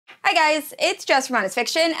Hi guys, it's Jess from Honest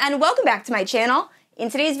Fiction, and welcome back to my channel. In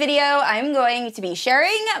today's video, I'm going to be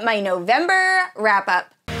sharing my November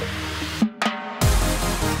wrap-up.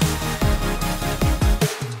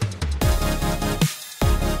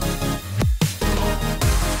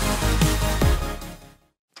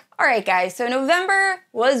 Alright guys, so November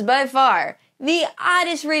was by far the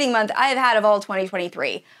oddest reading month I've had of all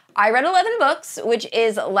 2023. I read 11 books, which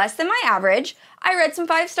is less than my average. I read some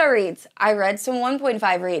 5-star reads. I read some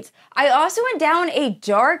 1.5 reads. I also went down a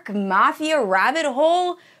dark Mafia rabbit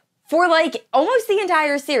hole for like almost the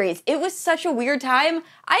entire series. It was such a weird time.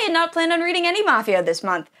 I had not planned on reading any Mafia this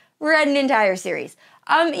month. Read an entire series.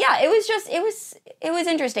 Yeah, it was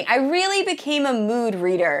interesting. I really became a mood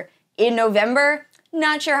reader in November.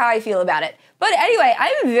 Not sure how I feel about it. But anyway,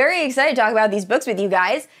 I'm very excited to talk about these books with you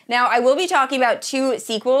guys. Now, I will be talking about 2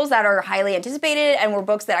 sequels that are highly anticipated and were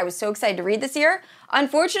books that I was so excited to read this year.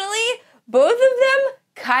 Unfortunately, both of them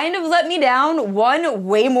kind of let me down, one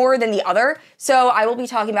way more than the other, so I will be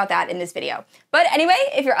talking about that in this video. But anyway,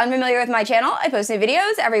 if you're unfamiliar with my channel, I post new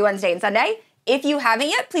videos every Wednesday and Sunday. If you haven't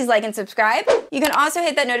yet, please like and subscribe. You can also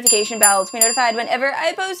hit that notification bell to be notified whenever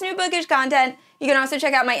I post new bookish content. You can also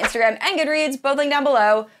check out my Instagram and Goodreads, both linked down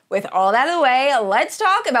below. With all that out of the way, let's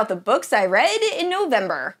talk about the books I read in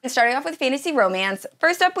November. Starting off with fantasy romance,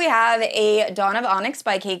 first up we have A Dawn of Onyx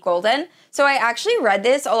by Kate Golden. So I actually read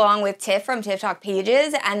this along with Tiff from Tiff Talk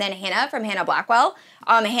Pages and then Hannah from Hannah Blackwell.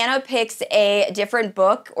 Hannah picks a different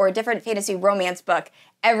book or a different fantasy romance book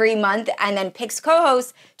every month and then picks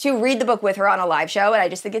co-hosts to read the book with her on a live show, and I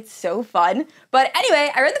just think it's so fun. But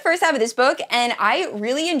anyway, I read the first half of this book and I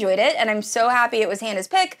really enjoyed it, and I'm so happy it was Hannah's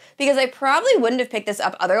pick because I probably wouldn't have picked this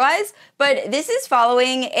up otherwise. But this is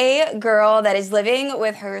following a girl that is living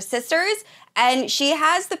with her sisters, and she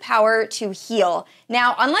has the power to heal.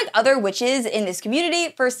 Now, unlike other witches in this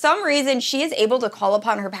community, for some reason she is able to call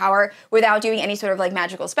upon her power without doing any sort of like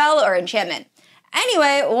magical spell or enchantment.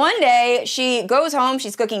 Anyway, one day she goes home,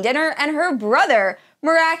 she's cooking dinner, and her brother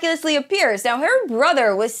miraculously appears. Now, her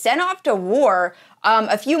brother was sent off to war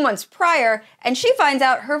a few months prior, and she finds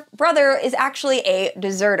out her brother is actually a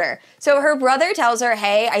deserter. So her brother tells her,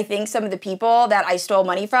 hey, I think some of the people that I stole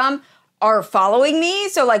money from are following me,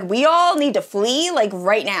 so like we all need to flee like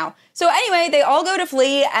right now. So anyway, they all go to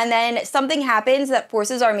flee, and then something happens that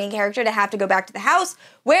forces our main character to have to go back to the house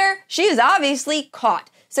where she is obviously caught.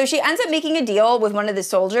 So she ends up making a deal with one of the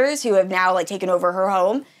soldiers who have now like taken over her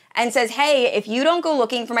home and says, hey, if you don't go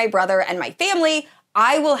looking for my brother and my family,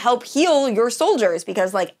 I will help heal your soldiers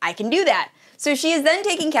because like I can do that. So she is then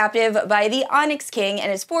taken captive by the Onyx King and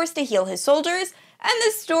is forced to heal his soldiers, and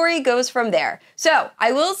the story goes from there. So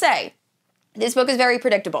I will say, this book is very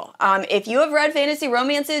predictable. If you have read fantasy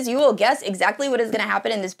romances, you will guess exactly what is going to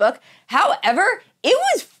happen in this book. However, it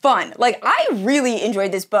was fun. Like, I really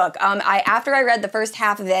enjoyed this book. After I read the first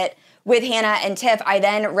half of it with Hannah and Tiff, I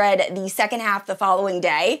then read the second half the following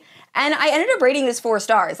day, and I ended up rating this 4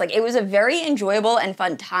 stars. Like, it was a very enjoyable and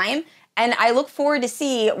fun time, and I look forward to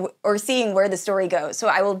seeing where the story goes. So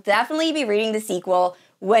I will definitely be reading the sequel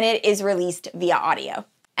when it is released via audio.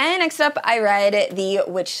 And next up, I read The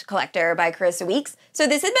Witch Collector by Charissa Weeks. So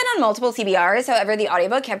this had been on multiple TBRs, however, the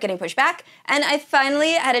audiobook kept getting pushed back, and I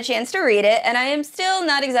finally had a chance to read it, and I am still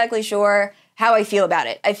not exactly sure how I feel about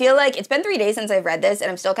it. I feel like it's been 3 days since I've read this, and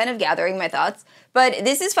I'm still kind of gathering my thoughts, but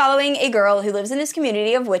this is following a girl who lives in this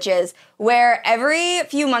community of witches where every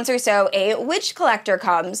few months or so, a witch collector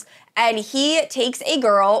comes, and he takes a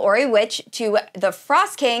girl or a witch to the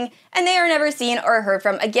Frost King, and they are never seen or heard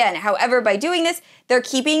from again. However, by doing this, they're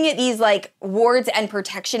keeping these like wards and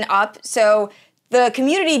protection up, so the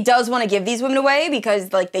community does want to give these women away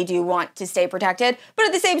because like they do want to stay protected, but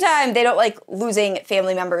at the same time, they don't like losing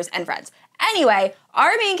family members and friends. Anyway,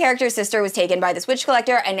 our main character's sister was taken by this witch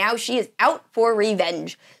collector, and now she is out for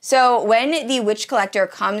revenge. So when the witch collector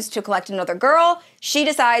comes to collect another girl, she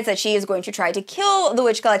decides that she is going to try to kill the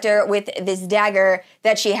witch collector with this dagger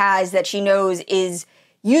that she has that she knows is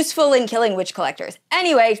useful in killing witch collectors.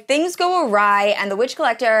 Anyway, things go awry, and the witch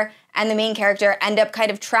collector and the main character end up kind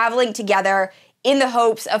of traveling together in the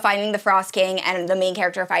hopes of finding the Frost King and the main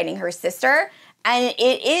character finding her sister. And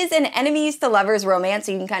it is an enemies to lovers romance,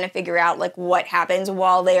 so you can kind of figure out like what happens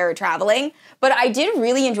while they are traveling. But I did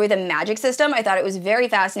really enjoy the magic system. I thought it was very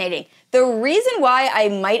fascinating. The reason why I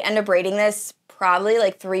might end up rating this probably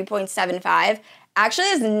like 3.75 actually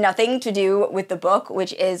has nothing to do with the book,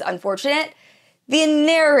 which is unfortunate. The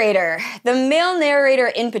narrator, the male narrator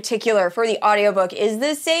in particular for the audiobook, is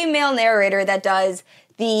the same male narrator that does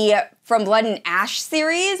the From Blood and Ash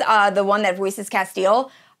series, the one that voices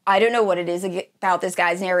Castile. I don't know what it is about this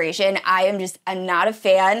guy's narration. I'm not a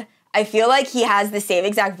fan. I feel like he has the same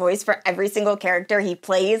exact voice for every single character he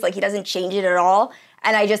plays. Like, he doesn't change it at all.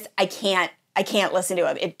 And I can't listen to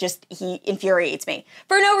him. He infuriates me.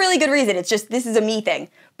 For no really good reason. It's just, this is a me thing.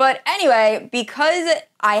 But anyway, because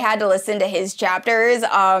I had to listen to his chapters,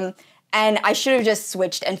 and I should have just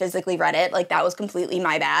switched and physically read it. Like, that was completely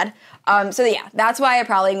my bad. So yeah, that's why I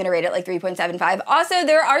probably am going to rate it like 3.75. Also,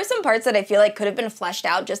 there are some parts that I feel like could have been fleshed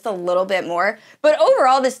out just a little bit more. But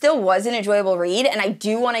overall, this still was an enjoyable read, and I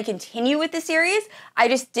do want to continue with the series. I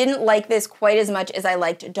just didn't like this quite as much as I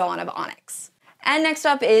liked Dawn of Onyx. And next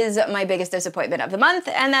up is my biggest disappointment of the month,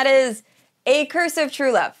 and that is A Curse of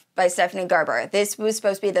True Love by Stephanie Garber. This was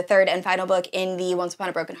supposed to be the third and final book in the Once Upon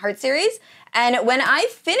a Broken Heart series, and when I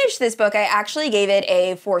finished this book, I actually gave it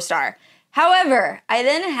a 4-star. However, I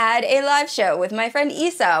then had a live show with my friend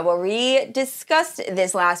Isa where we discussed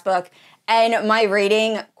this last book, and my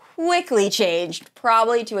rating quickly changed,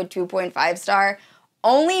 probably to a 2.5 star,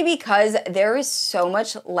 only because there is so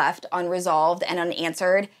much left unresolved and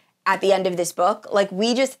unanswered at the end of this book. Like,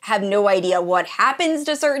 we just have no idea what happens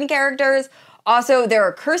to certain characters. Also, there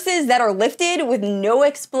are curses that are lifted with no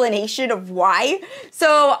explanation of why.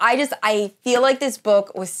 So I feel like this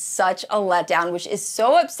book was such a letdown, which is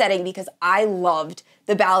so upsetting because I loved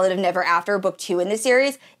The Ballad of Never After, book 2 in the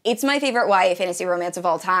series. It's my favorite YA fantasy romance of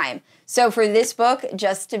all time. So for this book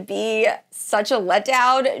just to be such a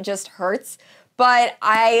letdown just hurts. But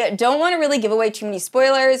I don't want to really give away too many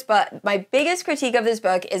spoilers, but my biggest critique of this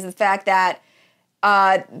book is the fact that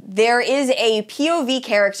there is a POV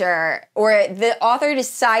character, or the author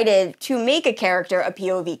decided to make a character a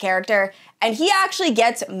POV character, and he actually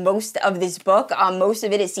gets most of this book. Most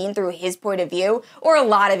of it is seen through his point of view, or a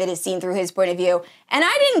lot of it is seen through his point of view, and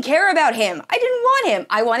I didn't care about him. I didn't want him.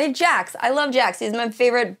 I wanted Jax. I love Jax. He's my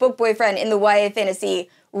favorite book boyfriend in the YA fantasy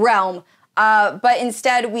realm. But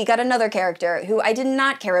instead, we got another character who I did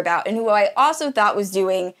not care about, and who I also thought was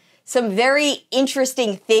doing some very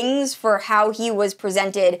interesting things for how he was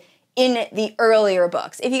presented in the earlier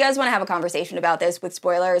books. If you guys want to have a conversation about this with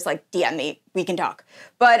spoilers, like, DM me, we can talk.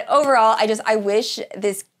 But overall, I wish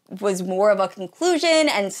this was more of a conclusion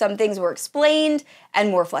and some things were explained and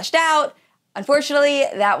more fleshed out. Unfortunately,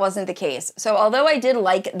 that wasn't the case. So although I did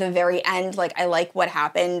like the very end, like, I like what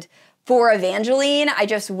happened for Evangeline, I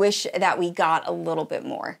just wish that we got a little bit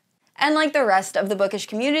more. And like the rest of the bookish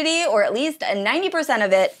community, or at least 90%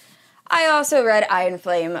 of it, I also read Iron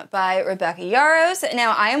Flame by Rebecca Yarros.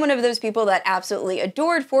 Now, I am one of those people that absolutely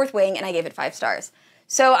adored Fourth Wing, and I gave it 5 stars.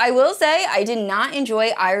 So I will say I did not enjoy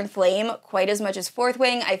Iron Flame quite as much as Fourth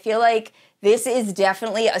Wing. I feel like this is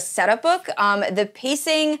definitely a setup book. The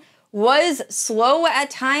pacing was slow at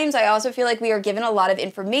times. I also feel like we are given a lot of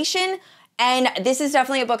information, and this is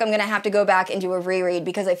definitely a book I'm going to have to go back and do a reread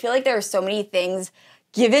because I feel like there are so many things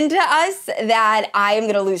given to us that I am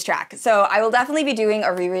going to lose track. So I will definitely be doing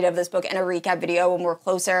a reread of this book and a recap video when we're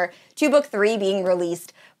closer to book 3 being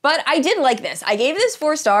released. But I did like this. I gave this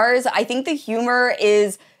 4 stars. I think the humor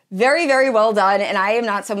is very, very well done, and I am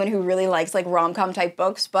not someone who really likes like rom-com type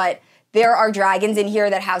books, but there are dragons in here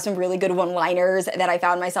that have some really good one-liners that I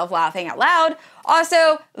found myself laughing out loud.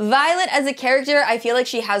 Also, Violet as a character, I feel like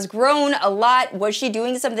she has grown a lot. Was she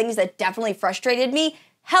doing some things that definitely frustrated me?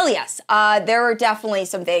 Hell yes. There were definitely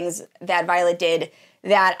some things that Violet did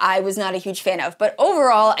that I was not a huge fan of. But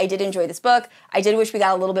overall, I did enjoy this book. I did wish we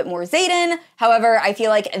got a little bit more Xaden. However, I feel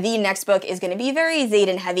like the next book is going to be very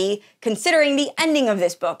Xaden heavy, considering the ending of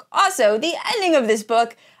this book. Also, the ending of this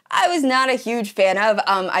book, I was not a huge fan of.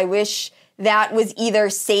 I wish that was either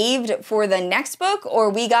saved for the next book, or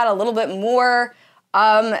we got a little bit more,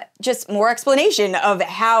 just more explanation of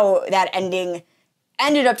how that ending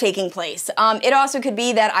ended up taking place. It also could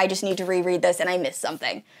be that I just need to reread this and I missed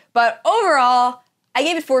something. But overall, I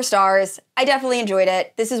gave it 4 stars. I definitely enjoyed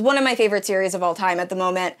it. This is one of my favorite series of all time at the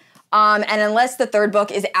moment. And unless the third book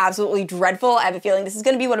is absolutely dreadful, I have a feeling this is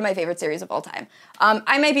going to be one of my favorite series of all time.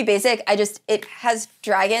 I might be basic. It has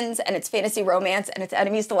dragons and it's fantasy romance and it's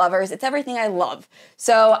enemies to lovers. It's everything I love.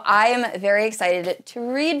 So I am very excited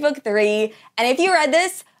to read book 3. And if you read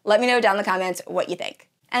this, let me know down in the comments what you think.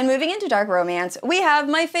 And moving into dark romance, we have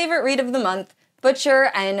my favorite read of the month,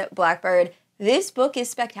 Butcher and Blackbird. This book is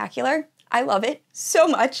spectacular. I love it so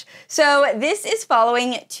much. So this is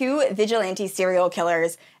following 2 vigilante serial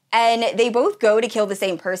killers, and they both go to kill the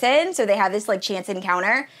same person. So they have this like chance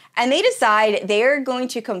encounter, and they decide they're going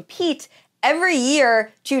to compete every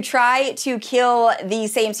year to try to kill the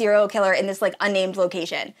same serial killer in this like unnamed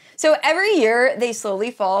location. So every year they slowly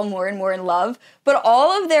fall more and more in love, but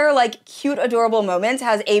all of their like cute, adorable moments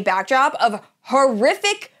has a backdrop of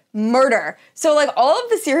horrific murder. So like all of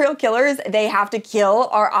the serial killers they have to kill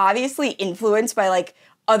are obviously influenced by like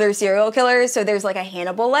other serial killers. So there's like a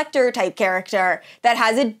Hannibal Lecter type character that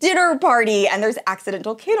has a dinner party, and there's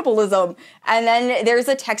accidental cannibalism. And then there's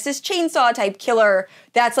a Texas Chainsaw type killer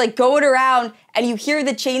that's like going around and you hear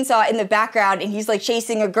the chainsaw in the background and he's like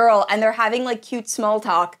chasing a girl and they're having like cute small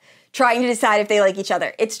talk, trying to decide if they like each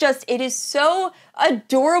other. It's just, it is so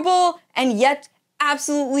adorable and yet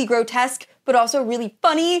absolutely grotesque, but also really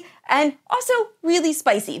funny and also really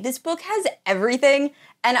spicy. This book has everything.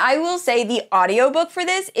 And I will say the audiobook for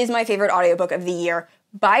this is my favorite audiobook of the year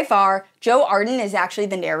by far. Joe Arden is actually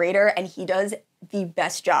the narrator and he does the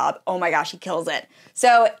best job. Oh my gosh, he kills it.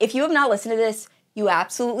 So if you have not listened to this, you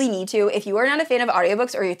absolutely need to. If you are not a fan of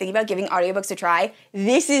audiobooks or you're thinking about giving audiobooks a try,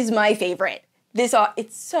 this is my favorite. It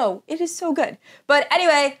is so good. But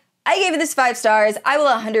anyway, I gave this 5 stars. I will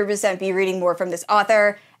 100% be reading more from this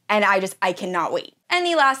author, and I cannot wait. And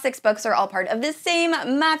the last 6 books are all part of the same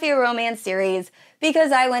Mafia romance series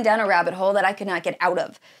because I went down a rabbit hole that I could not get out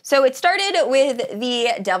of. So it started with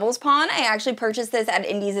The Devil's Pawn. I actually purchased this at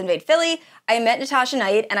Indies Invade Philly. I met Natasha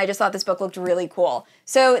Knight, and I just thought this book looked really cool.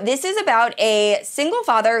 So this is about a single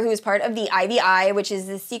father who is part of the IVI, which is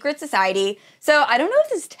the secret society. So I don't know if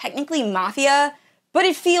this is technically Mafia, but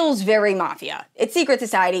it feels very Mafia. It's secret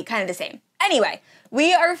society, kind of the same. Anyway,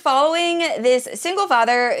 we are following this single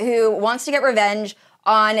father who wants to get revenge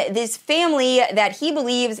on this family that he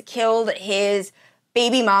believes killed his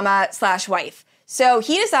baby mama / wife. So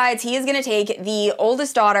he decides he is going to take the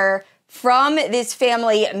oldest daughter from this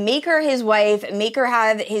family, make her his wife, make her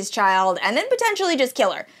have his child, and then potentially just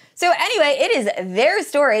kill her. So anyway, it is their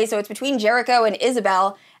story. So it's between Jericho and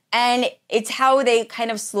Isabel, and it's how they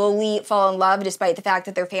kind of slowly fall in love despite the fact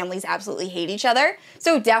that their families absolutely hate each other.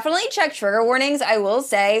 So definitely check trigger warnings. I will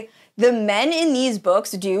say the men in these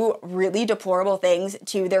books do really deplorable things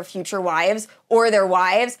to their future wives or their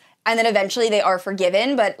wives, and then eventually they are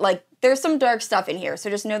forgiven, but like there's some dark stuff in here, so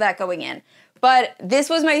just know that going in. But this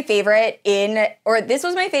was my favorite this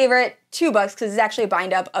was my favorite 2 books, because it's actually a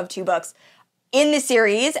bind up of 2 books in the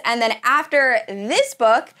series. And then after this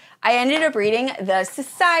book, I ended up reading The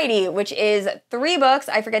Society, which is 3 books.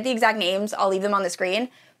 I forget the exact names. I'll leave them on the screen.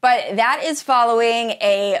 But that is following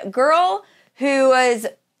a girl whose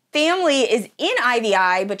family is in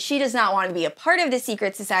IVI, but she does not want to be a part of the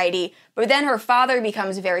secret society. But then her father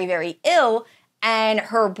becomes very, very ill, and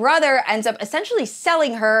her brother ends up essentially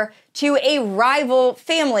selling her to a rival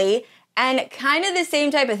family. And kind of the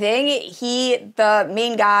same type of thing. The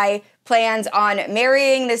main guy, plans on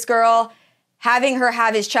marrying this girl, having her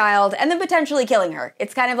have his child, and then potentially killing her.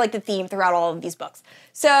 It's kind of like the theme throughout all of these books.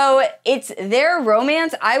 So it's their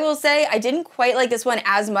romance. I will say I didn't quite like this one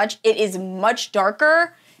as much. It is much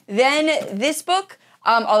darker than this book,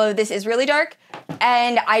 although this is really dark.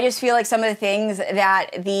 And I just feel like some of the things that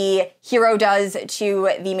the hero does to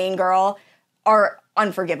the main girl are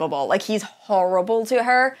unforgivable. Like, he's horrible to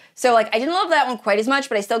her. So, like, I didn't love that one quite as much,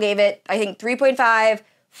 but I still gave it, I think, 3.5,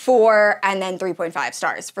 4, and then 3.5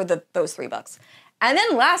 stars for those 3 books. And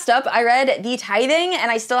then last up, I read The Tithing, and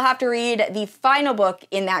I still have to read the final book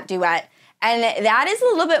in that duet. And that is a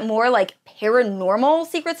little bit more like paranormal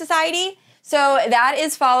secret society. So that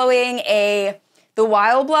is following the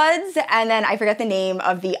Wild Bloods, and then I forget the name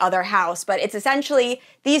of the other house, but it's essentially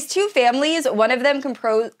these 2 families, one of them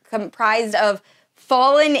comprised of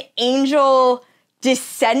fallen angel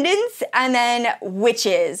descendants and then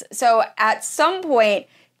witches. So at some point,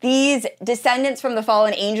 these descendants from the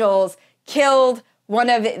fallen angels killed one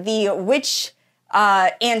of the witch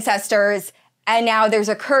ancestors, and now there's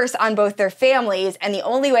a curse on both their families, and the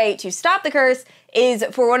only way to stop the curse is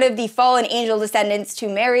for one of the fallen angel descendants to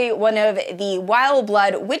marry one of the wild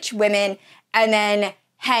blood witch women and then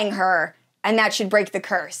hang her, and that should break the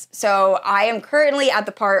curse. So I am currently at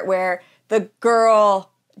the part where the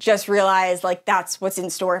girl just realized, like, that's what's in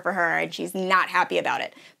store for her, and she's not happy about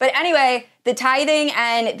it. But anyway, The Tithing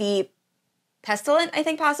and The Pestilent, I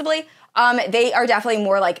think possibly, they are definitely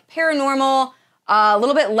more like paranormal, a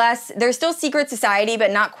little bit less, they're still secret society,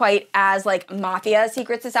 but not quite as like Mafia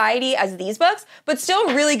secret society as these books, but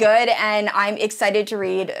still really good, and I'm excited to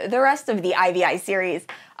read the rest of the IVI series.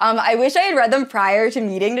 I wish I had read them prior to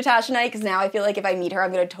meeting Natasha Knight, because now I feel like if I meet her,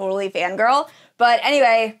 I'm going to totally fangirl. But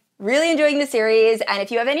anyway, really enjoying the series, and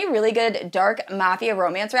if you have any really good dark Mafia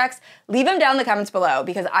romance recs, leave them down in the comments below,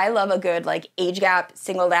 because I love a good like age gap,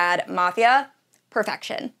 single dad Mafia.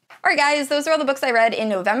 Perfection. Alright guys, those are all the books I read in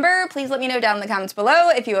November. Please let me know down in the comments below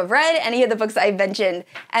if you have read any of the books I mentioned.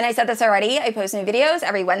 And I said this already, I post new videos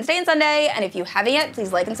every Wednesday and Sunday, and if you haven't yet,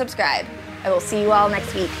 please like and subscribe. I will see you all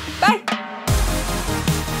next week. Bye!